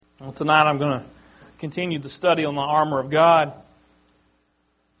Well, tonight I'm going to continue the study on the armor of God.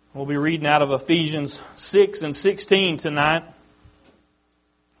 We'll be reading out of Ephesians 6 and 16 tonight.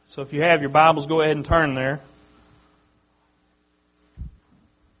 So if you have your Bibles, go ahead and turn there.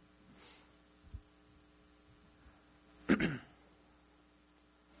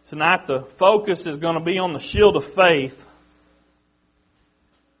 Tonight the focus is going to be on the shield of faith.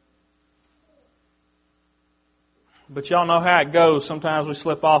 But y'all know how it goes. Sometimes we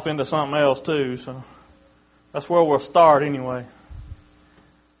slip off into something else too. So that's where we'll start anyway.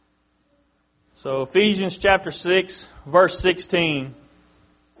 So Ephesians chapter 6, verse 16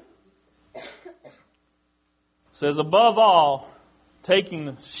 says, "Above all, taking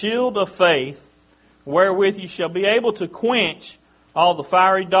the shield of faith, wherewith you shall be able to quench all the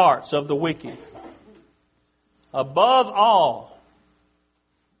fiery darts of the wicked." Above all.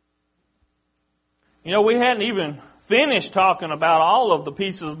 You know, we hadn't even finished talking about all of the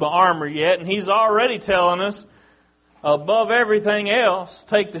pieces of the armor yet, and he's already telling us, above everything else,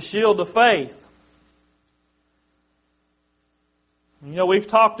 take the shield of faith. You know, we've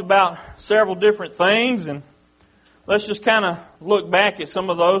talked about several different things, and let's just kind of look back at some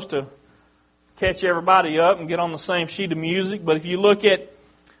of those to catch everybody up and get on the same sheet of music. But if you look at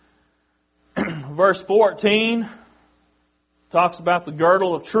verse 14, talks about the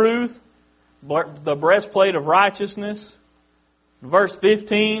girdle of truth, the breastplate of righteousness. Verse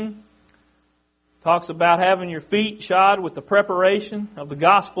 15 talks about having your feet shod with the preparation of the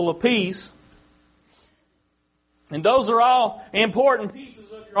gospel of peace. And those are all important pieces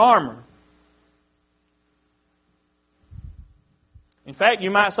of your armor. In fact,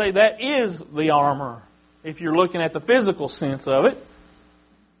 you might say that is the armor, if you're looking at the physical sense of it.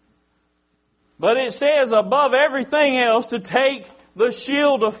 But it says above everything else to take the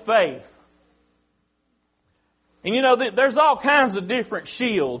shield of faith. And you know, there's all kinds of different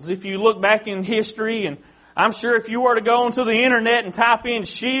shields. If you look back in history, and I'm sure if you were to go onto the internet and type in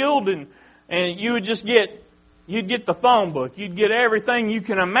shield, and you would just you'd get the phone book. You'd get everything you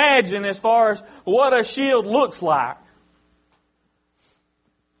can imagine as far as what a shield looks like.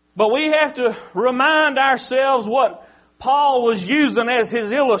 But we have to remind ourselves what Paul was using as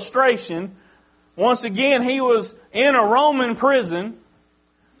his illustration. Once again, he was in a Roman prison,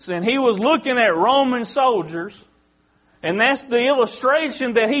 and he was looking at Roman soldiers. And that's the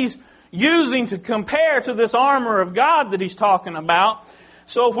illustration that he's using to compare to this armor of God that he's talking about.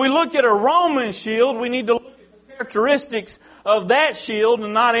 So if we look at a Roman shield, we need to look at the characteristics of that shield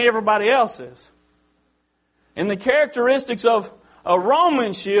and not everybody else's. And the characteristics of a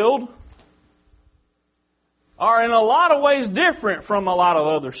Roman shield are in a lot of ways different from a lot of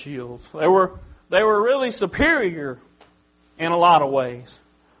other shields. They were really superior in a lot of ways.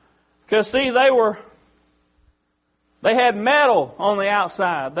 Because see, they had metal on the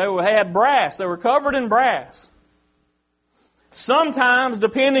outside. They had brass. They were covered in brass. Sometimes,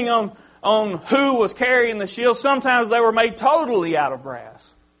 depending on who was carrying the shield, sometimes they were made totally out of brass.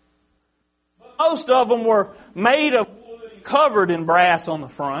 But most of them were made of wood, covered in brass on the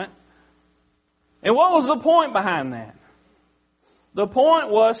front. And what was the point behind that? The point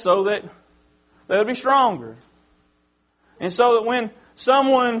was so that they would be stronger. And so that when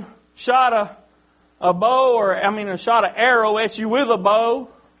someone shot shot an arrow at you with a bow,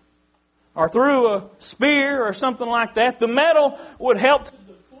 or threw a spear or something like that, the metal would help to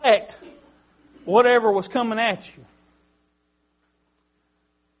deflect whatever was coming at you.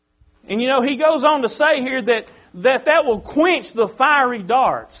 And you know, he goes on to say here that will quench the fiery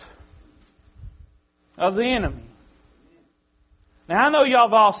darts of the enemy. Now, I know y'all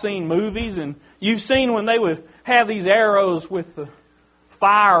have all seen movies, and you've seen when they would have these arrows with the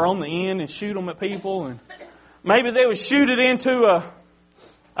fire on the end and shoot them at people, and maybe they would shoot it into a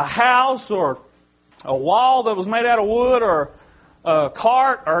house or a wall that was made out of wood or a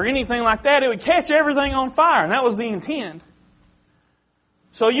cart or anything like that. It would catch everything on fire, and that was the intent.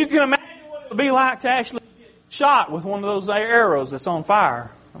 So you can imagine what it would be like to actually get shot with one of those arrows that's on fire.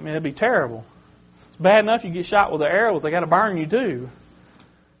 I mean, it'd be terrible. It's bad enough you get shot with an arrow, they got to burn you too.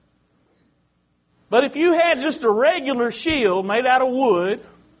 But if you had just a regular shield made out of wood,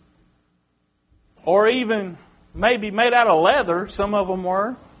 or even maybe made out of leather, some of them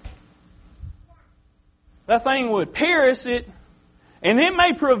were, that thing would pierce it, and it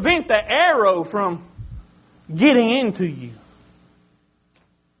may prevent the arrow from getting into you.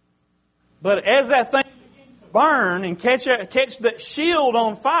 But as that thing begins to burn and catch that shield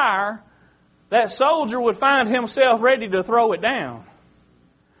on fire, that soldier would find himself ready to throw it down.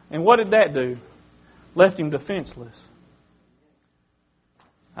 And what did that do? Left him defenseless.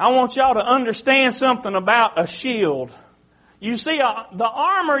 I want y'all to understand something about a shield. You see, the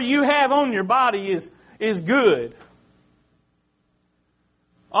armor you have on your body is good.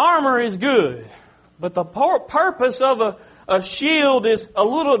 Armor is good. But the purpose of a shield is a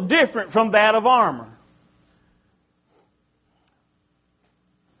little different from that of armor.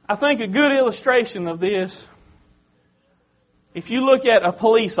 I think a good illustration of this, if you look at a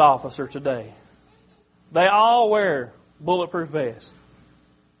police officer today, they all wear bulletproof vests.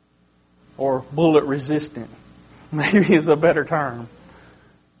 Or bullet resistant, maybe is a better term.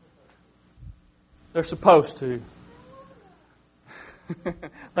 They're supposed to. I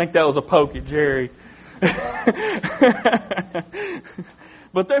think that was a poke at Jerry.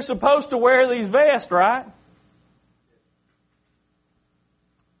 But they're supposed to wear these vests, right?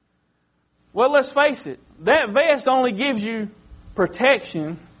 Well, let's face it. That vest only gives you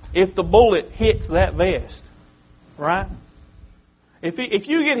protection if the bullet hits that vest, right? If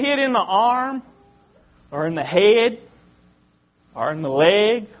you get hit in the arm, or in the head, or in the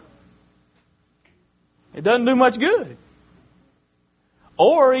leg, it doesn't do much good.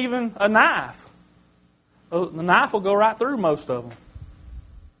 Or even a knife. The knife will go right through most of them.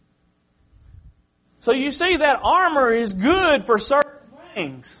 So you see that armor is good for certain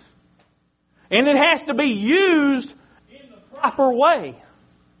things. And it has to be used in the proper way.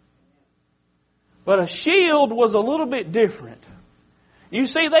 But a shield was a little bit different. You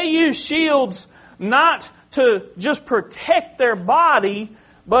see, they used shields not to just protect their body,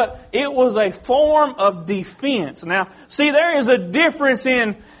 but it was a form of defense. Now, see, there is a difference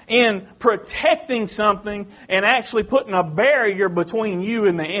in protecting something and actually putting a barrier between you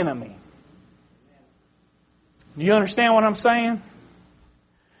and the enemy. Do you understand what I'm saying?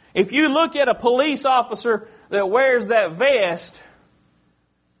 If you look at a police officer that wears that vest,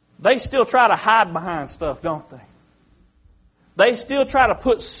 they still try to hide behind stuff, don't they? They still try to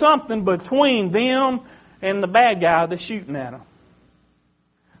put something between them and the bad guy that's shooting at them.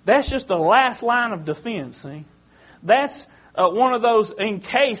 That's just the last line of defense, see? That's one of those, in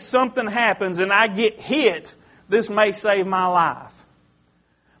case something happens and I get hit, this may save my life.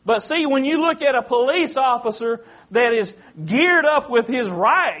 But see, when you look at a police officer that is geared up with his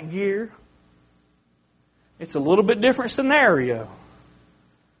riot gear, it's a little bit different scenario.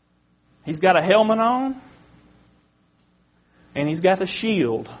 He's got a helmet on, and he's got a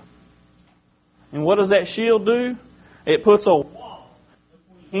shield. And what does that shield do? It puts a wall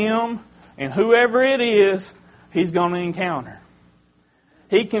between him and whoever it is he's going to encounter.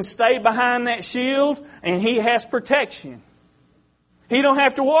 He can stay behind that shield, and he has protection. He don't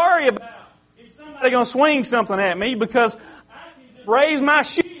have to worry about if somebody's going to swing something at me, because I can just raise my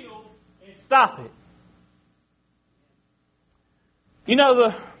shield and stop it. You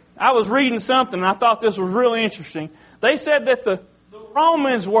know, I was reading something and I thought this was really interesting. They said that the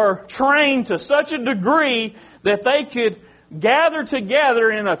Romans were trained to such a degree that they could gather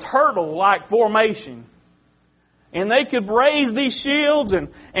together in a turtle-like formation. And they could raise these shields and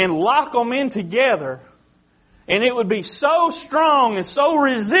lock them in together. And it would be so strong and so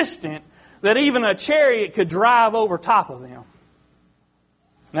resistant that even a chariot could drive over top of them.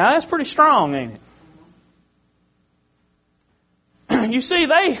 Now that's pretty strong, ain't it? You see,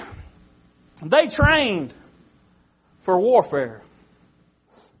 they trained for warfare.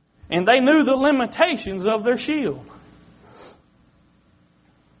 And they knew the limitations of their shield.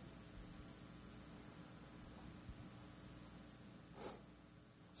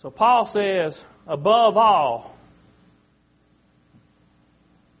 So Paul says, above all,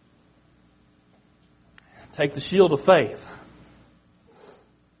 take the shield of faith.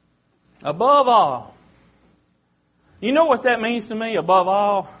 Above all. You know what that means to me, above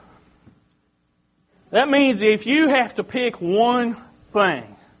all? That means if you have to pick one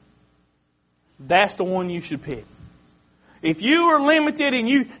thing, that's the one you should pick. If you were limited and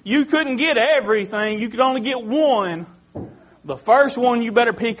you couldn't get everything, you could only get one, the first one you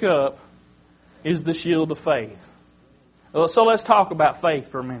better pick up is the shield of faith. So let's talk about faith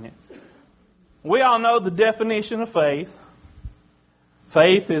for a minute. We all know the definition of faith.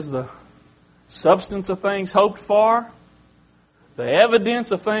 Faith is the substance of things hoped for, the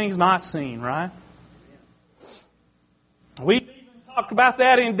evidence of things not seen, right? We've even talked about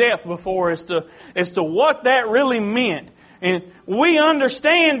that in depth before as to what that really meant. And we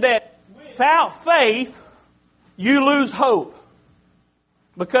understand that without faith, you lose hope.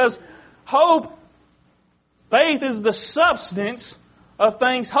 Because faith is the substance of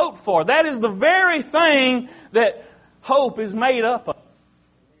things hoped for. That is the very thing that hope is made up of.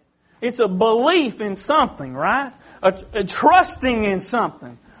 It's a belief in something, right? A trusting in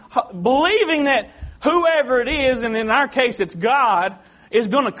something. Believing that whoever it is, and in our case it's God, is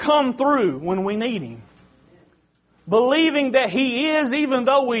going to come through when we need Him. believing that He is even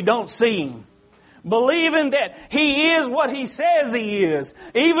though we don't see Him. Believing that He is what He says He is,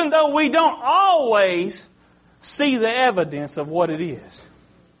 even though we don't always see the evidence of what it is.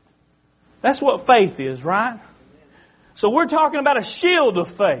 That's what faith is, right? So we're talking about a shield of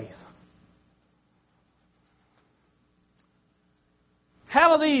faith.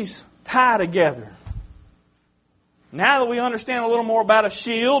 How do these tie together? Now that we understand a little more about a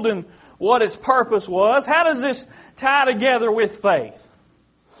shield and what its purpose was, how does this tie together with faith?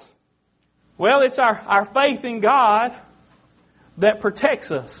 Well, it's our faith in God that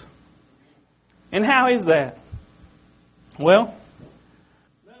protects us. And how is that? Well,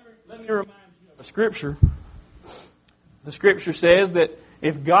 let me remind you of the Scripture. The Scripture says that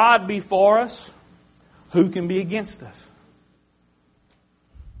if God be for us, who can be against us?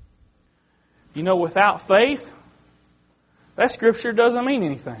 You know, without faith, that Scripture doesn't mean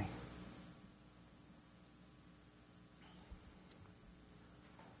anything.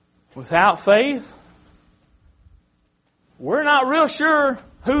 Without faith, we're not real sure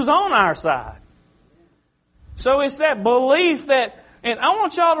who's on our side. So it's that belief that, and I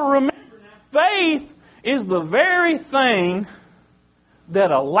want y'all to remember, faith is the very thing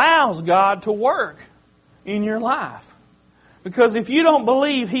that allows God to work in your life. Because if you don't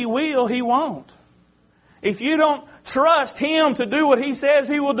believe He will, He won't. If you don't trust Him to do what He says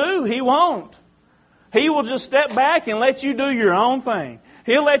He will do, He won't. He will just step back and let you do your own thing.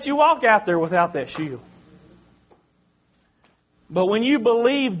 He'll let you walk out there without that shield. But when you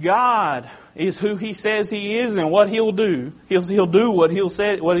believe God is who He says He is and what He'll do, He'll do what He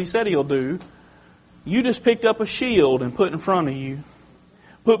said He'll do, you just picked up a shield and put in front of you,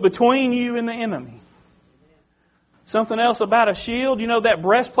 put between you and the enemy. Something else about a shield, you know, that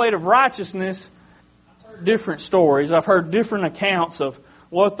breastplate of righteousness, I've heard different stories. I've heard different accounts of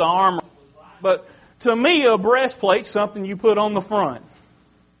what the armor was like. But to me, a breastplate's something you put on the front.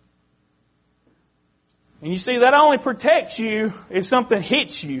 And you see, that only protects you if something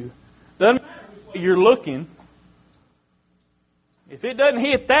hits you. Doesn't matter where you're looking. If it doesn't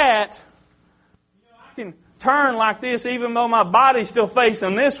hit that, I can turn like this even though my body's still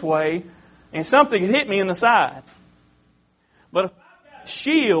facing this way, and something could hit me in the side. But if I've got a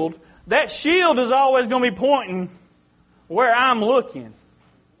shield, that shield is always going to be pointing where I'm looking.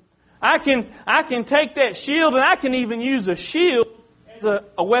 I can take that shield, and I can even use a shield as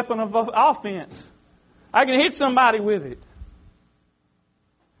a weapon of offense. I can hit somebody with it.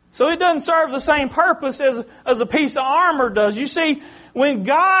 So it doesn't serve the same purpose as a piece of armor does. You see, when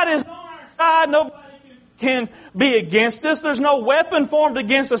God is on our side, nobody can be against us. There's no weapon formed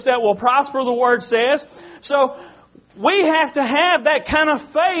against us that will prosper, the Word says. So we have to have that kind of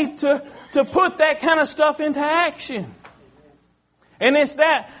faith to put that kind of stuff into action. And it's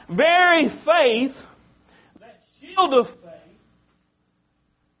that very faith, that shield of faith,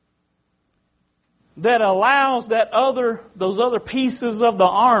 that allows those other pieces of the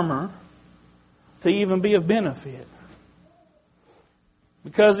armor to even be of benefit.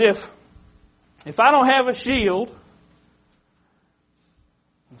 Because if I don't have a shield,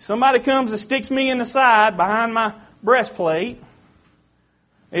 somebody comes and sticks me in the side behind my breastplate,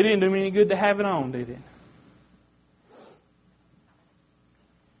 it didn't do me any good to have it on, did it?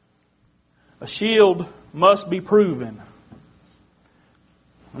 A shield must be proven.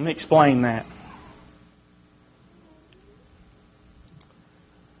 Let me explain that.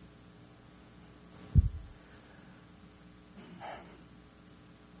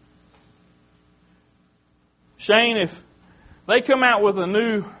 Shane, if they come out with a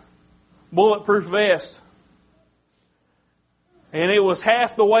new bulletproof vest and it was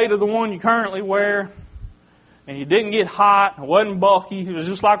half the weight of the one you currently wear, and you didn't get hot, it wasn't bulky, it was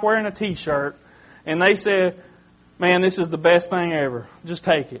just like wearing a t-shirt, and they said, man, this is the best thing ever, just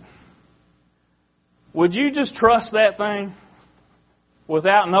take it. Would you just trust that thing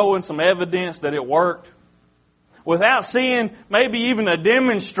without knowing some evidence that it worked? Without seeing maybe even a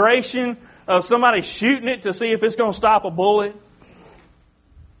demonstration of somebody shooting it to see if it's going to stop a bullet?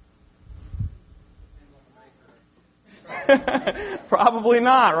 Probably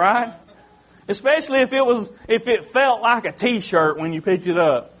not, right? Especially if it felt like a t-shirt when you picked it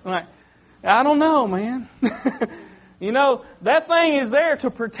up. Like, I don't know, man. You know, that thing is there to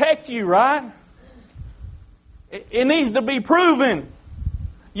protect you, right? It needs to be proven.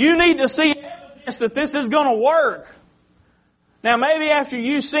 You need to see evidence that this is going to work. Now, maybe after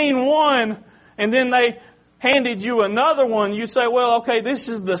you've seen one and then they handed you another one, you say, well, okay, this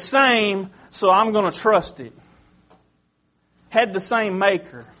is the same, so I'm going to trust it. Had the same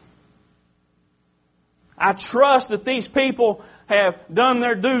maker. I trust that these people have done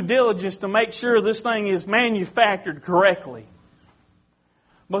their due diligence to make sure this thing is manufactured correctly.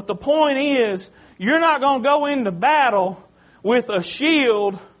 But the point is, you're not going to go into battle with a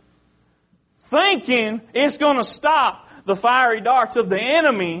shield thinking it's going to stop the fiery darts of the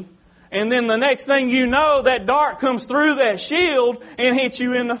enemy, and then the next thing you know, that dart comes through that shield and hits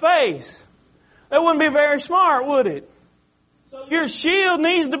you in the face. That wouldn't be very smart, would it? So your shield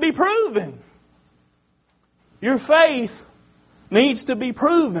needs to be proven. Your faith needs to be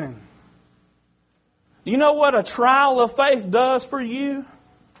proven. You know what a trial of faith does for you?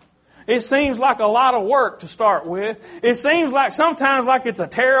 It seems like a lot of work to start with. It seems like sometimes like it's a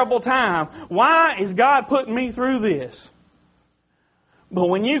terrible time. Why is God putting me through this? But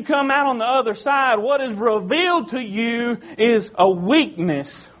when you come out on the other side, what is revealed to you is a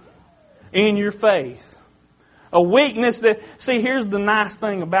weakness in your faith. A weakness that, see, here's the nice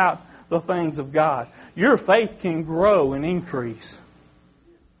thing about the things of God. Your faith can grow and increase.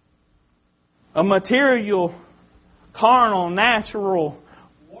 A material, carnal, natural,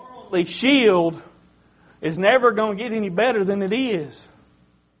 shield is never going to get any better than it is.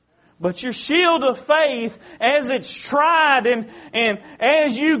 But your shield of faith, as it's tried and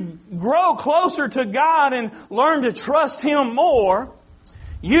as you grow closer to God and learn to trust Him more,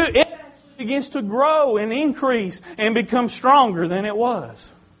 it begins to grow and increase and become stronger than it was.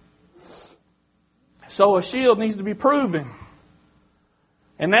 So a shield needs to be proven.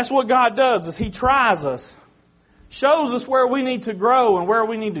 And that's what God does, is He tries us. Shows us where we need to grow and where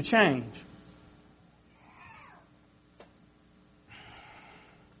we need to change.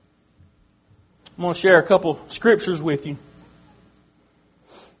 I'm going to share a couple scriptures with you.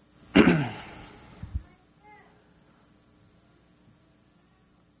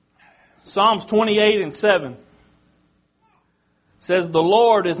 Psalms 28:7 says, "The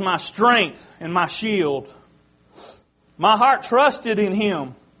Lord is my strength and my shield. My heart trusted in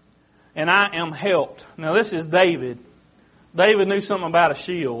Him, and I am helped." Now this is David. David knew something about a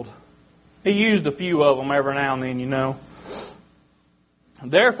shield. He used a few of them every now and then, you know.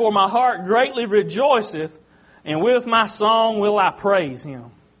 "Therefore my heart greatly rejoiceth, and with my song will I praise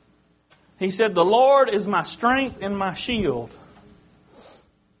Him." He said, "The Lord is my strength and my shield.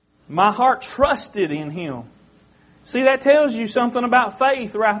 My heart trusted in Him." See, that tells you something about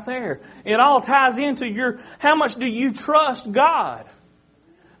faith right there. It all ties into how much do you trust God?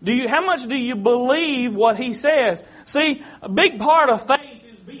 How much do you believe what He says? See, a big part of faith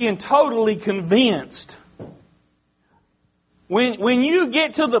is being totally convinced. When you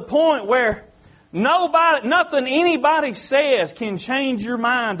get to the point where nothing anybody says can change your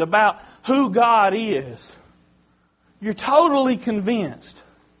mind about who God is, you're totally convinced.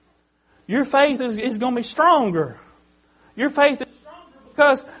 Your faith is going to be stronger. Your faith is stronger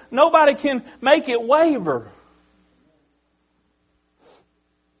because nobody can make it waver.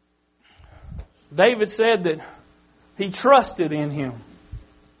 David said that he trusted in Him.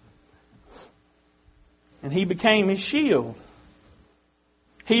 And He became his shield.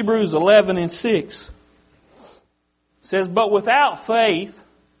 Hebrews 11:6 says, "But without faith,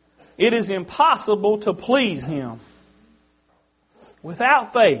 it is impossible to please Him."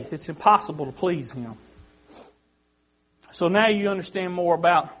 Without faith, it's impossible to please Him. So now you understand more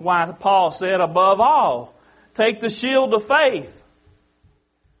about why Paul said, above all, take the shield of faith.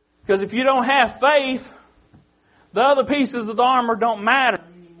 Because if you don't have faith, the other pieces of the armor don't matter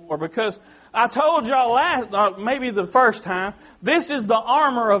anymore. Because I told y'all maybe the first time, this is the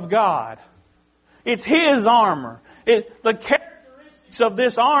armor of God. It's His armor. The characteristics of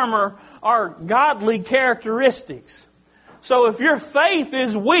this armor are godly characteristics. So if your faith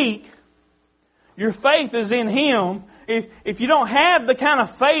is weak, your faith is in Him. If you don't have the kind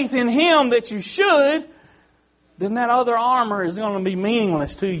of faith in Him that you should, then that other armor is going to be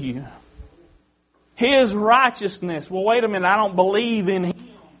meaningless to you. His righteousness. Well, wait a minute, I don't believe in Him.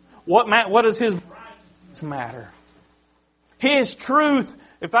 What does His righteousness matter? His truth.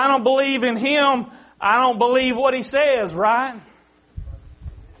 If I don't believe in Him, I don't believe what He says, right?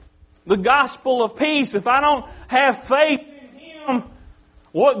 The gospel of peace. If I don't have faith in Him,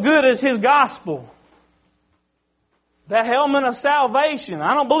 what good is His gospel? The helmet of salvation.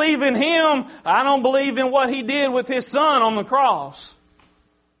 I don't believe in Him. I don't believe in what He did with His Son on the cross.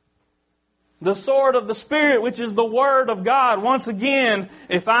 The sword of the Spirit, which is the Word of God. Once again,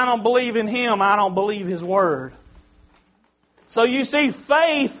 if I don't believe in Him, I don't believe His Word. So you see,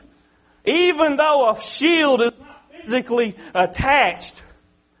 faith, even though a shield is not physically attached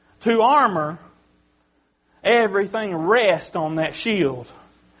to armor, everything rests on that shield.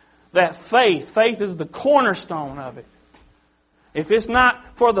 That faith is the cornerstone of it. If it's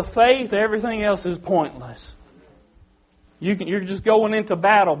not for the faith, everything else is pointless. You're just going into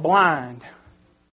battle blind.